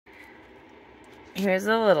Here's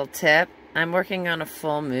a little tip. I'm working on a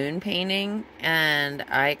full moon painting, and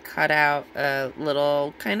I cut out a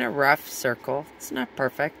little kind of rough circle. It's not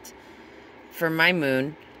perfect for my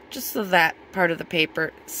moon, just so that part of the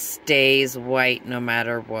paper stays white no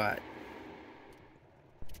matter what.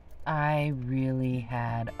 I really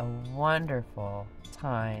had a wonderful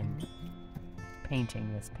time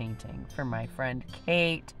painting this painting for my friend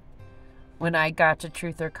Kate. When I got to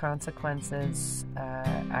Truth or Consequences,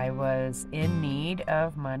 I was in need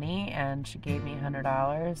of money, and she gave me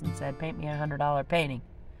 $100 and said, paint me a $100 painting.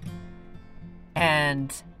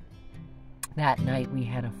 And that night we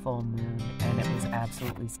had a full moon, and it was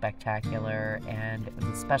absolutely spectacular, and it was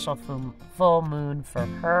a special full moon for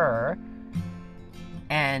her.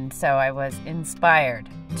 And so I was inspired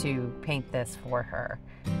to paint this for her.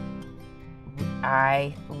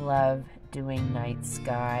 I love doing night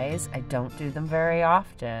skies. I don't do them very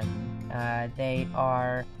often. They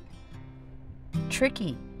are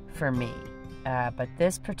tricky for me. But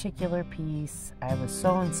this particular piece, I was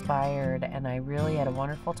so inspired, and I really had a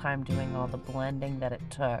wonderful time doing all the blending that it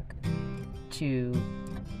took to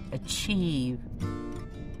achieve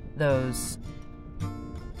those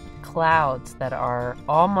clouds that are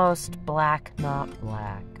almost black, not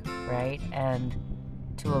black, right? And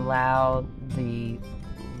to allow the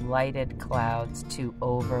lighted clouds to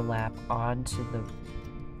overlap onto the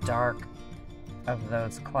dark of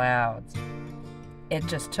those clouds. It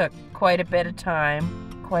just took quite a bit of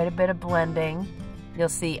time, quite a bit of blending. You'll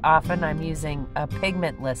see often I'm using a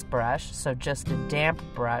pigmentless brush, so just a damp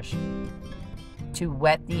brush to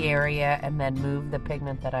wet the area and then move the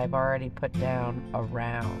pigment that I've already put down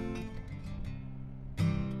around.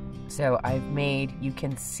 So I've made, you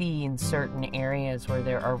can see in certain areas where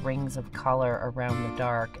there are rings of color around the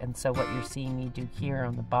dark, and so what you're seeing me do here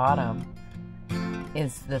on the bottom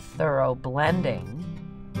is the thorough blending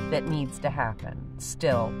that needs to happen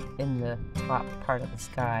still in the top part of the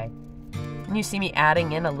sky. And you see me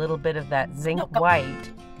adding in a little bit of that zinc white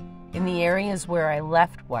in the areas where I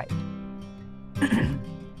left white.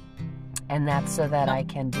 And that's so that I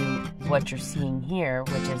can do what you're seeing here,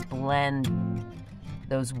 which is blend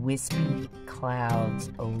those wispy clouds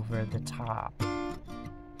over the top.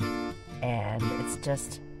 And it's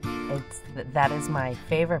just, that is my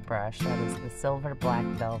favorite brush. That is the Silver Black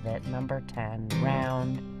Velvet number 10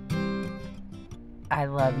 round. I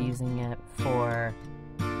love using it for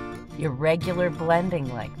irregular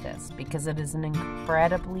blending like this because it is an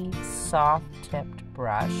incredibly soft-tipped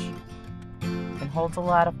brush. It holds a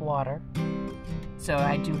lot of water, so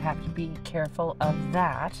I do have to be careful of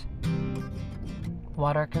that.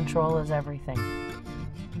 Water control is everything.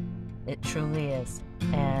 It truly is.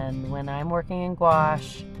 And when I'm working in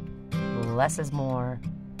gouache, less is more,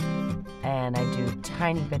 and I do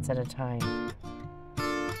tiny bits at a time.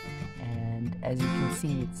 And as you can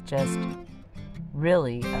see, it's just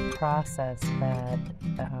really a process that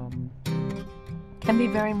can be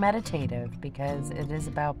very meditative because it is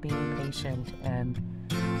about being patient and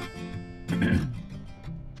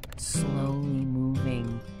slowly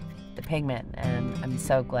moving the pigment. And I'm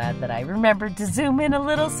so glad that I remembered to zoom in a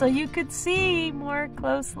little so you could see more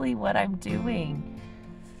closely what I'm doing.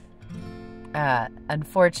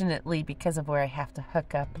 Unfortunately, because of where I have to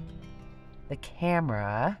hook up the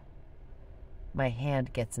camera, my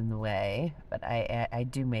hand gets in the way, but I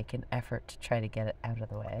do make an effort to try to get it out of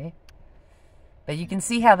the way. But you can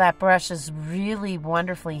see how that brush is really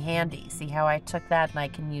wonderfully handy. See how I took that and I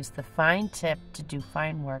can use the fine tip to do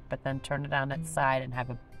fine work, but then turn it on its side and have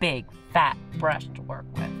a big, fat brush to work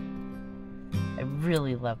with. I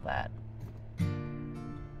really love that.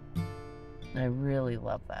 I really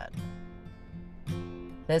love that.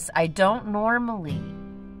 This, I don't normally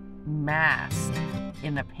mask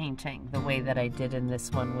in a painting the way that I did in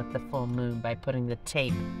this one with the full moon by putting the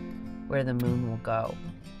tape where the moon will go.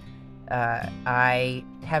 I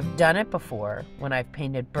have done it before when I've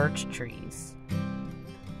painted birch trees.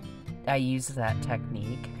 I use that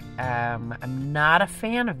technique. I'm not a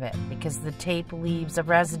fan of it because the tape leaves a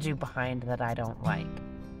residue behind that I don't like.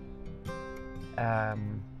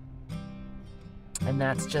 And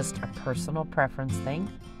that's just a personal preference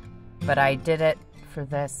thing. But I did it for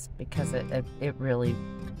this because it really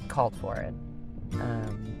called for it.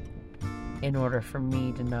 In order for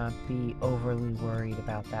me to not be overly worried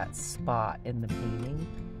about that spot in the painting.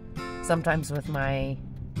 Sometimes with my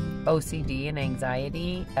OCD and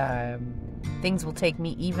anxiety, things will take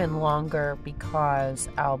me even longer because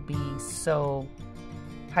I'll be so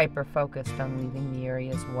hyper-focused on leaving the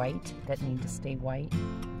areas white that need to stay white.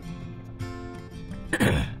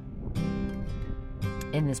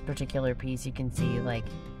 In this particular piece, you can see, like,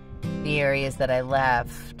 the areas that I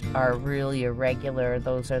left are really irregular.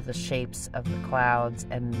 Those are the shapes of the clouds,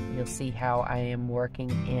 and you'll see how I am working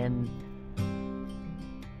in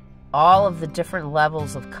all of the different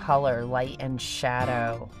levels of color, light and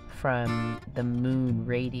shadow, from the moon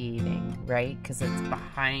radiating, right? Because it's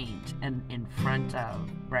behind and in front of,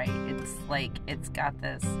 right? It's like, it's got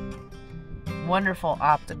this wonderful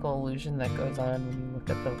optical illusion that goes on when you look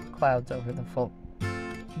at the clouds over the full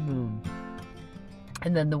moon.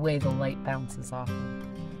 And then the way the light bounces off of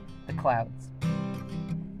the clouds.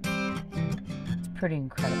 It's pretty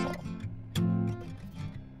incredible.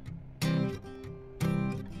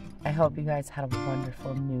 I hope you guys had a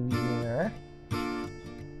wonderful new year.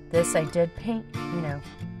 This I did paint, you know,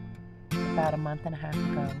 about a month and a half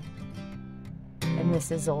ago. And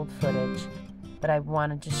this is old footage, but I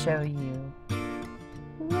wanted to show you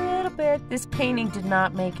a little bit. This painting did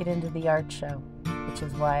not make it into the art show, which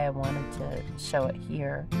is why I wanted to show it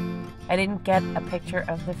here. I didn't get a picture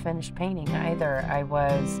of the finished painting either. I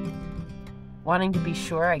was wanting to be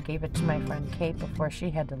sure. I gave it to my friend Kate before she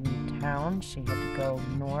had to leave town. She had to go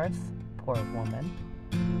north. Poor woman.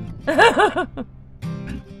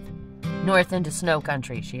 North into snow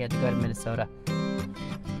country. She had to go to Minnesota.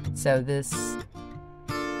 So this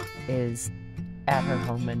is at her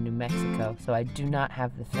home in New Mexico. So I do not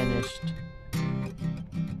have the finished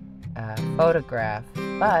photograph,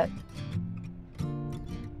 but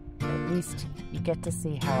at least you get to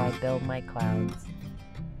see how I build my clouds.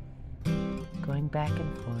 Going back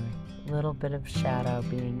and forth. A little bit of shadow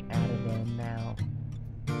being added in now.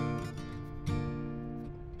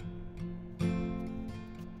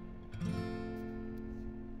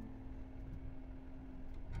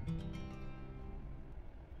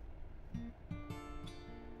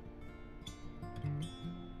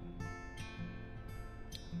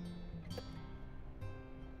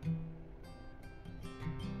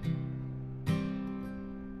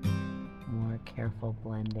 Careful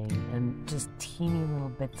blending and just teeny little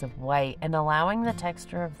bits of white, and allowing the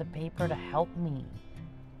texture of the paper to help me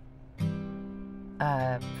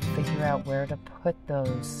figure out where to put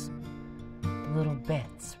those little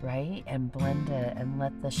bits, right? And blend it and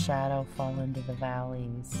let the shadow fall into the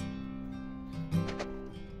valleys.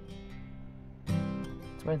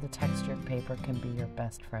 It's where the textured paper can be your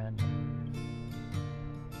best friend.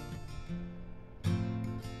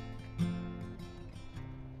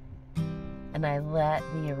 And I let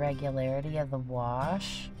the irregularity of the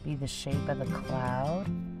wash be the shape of the cloud.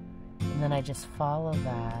 And then I just follow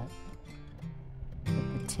that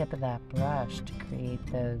with the tip of that brush to create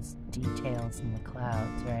those details in the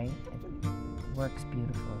clouds, right? It works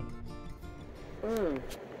beautifully.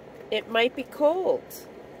 It might be cold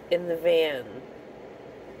in the van.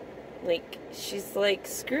 Like, she's like,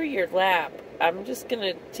 screw your lap. I'm just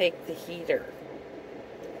gonna take the heater.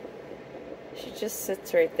 She just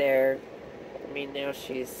sits right there. I mean, now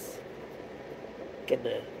she's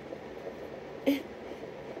gonna...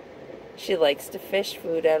 She likes to fish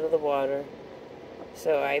food out of the water.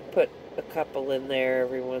 So I put a couple in there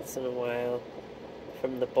every once in a while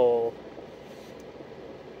from the bowl.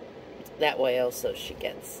 That way also she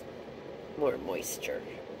gets more moisture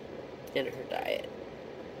in her diet.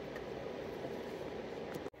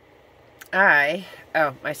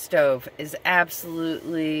 My stove is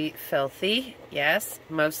absolutely filthy. Yes,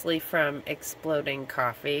 mostly from exploding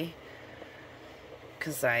coffee.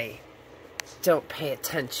 Because I don't pay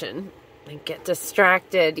attention and get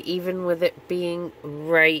distracted even with it being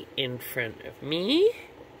right in front of me.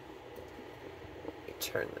 Let me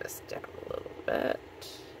turn this down a little bit.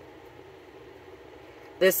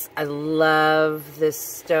 I love this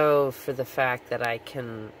stove for the fact that I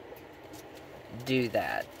can do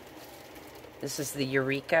that. This is the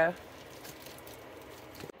Eureka.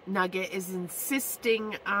 Nugget is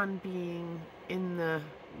insisting on being in the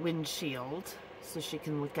windshield so she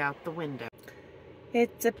can look out the window.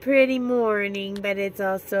 It's a pretty morning, but it's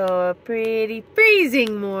also a pretty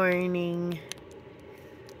freezing morning.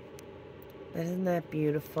 Isn't that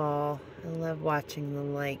beautiful? I love watching the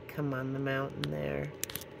light come on the mountain there.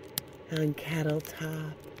 On Cattle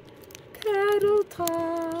Top. Cattle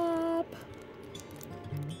Top.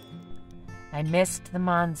 I missed the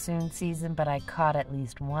monsoon season, but I caught at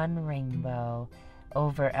least one rainbow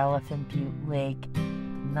over Elephant Butte Lake.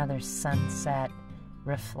 Another sunset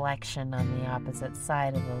reflection on the opposite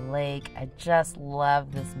side of the lake. I just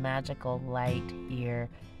love this magical light here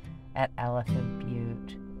at Elephant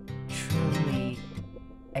Butte. Truly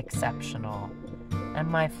exceptional. And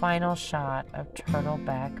my final shot of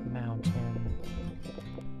Turtleback Mountain.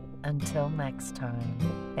 Until next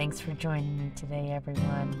time, thanks for joining me today,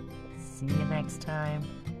 everyone. See you next time.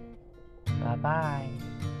 Bye-bye.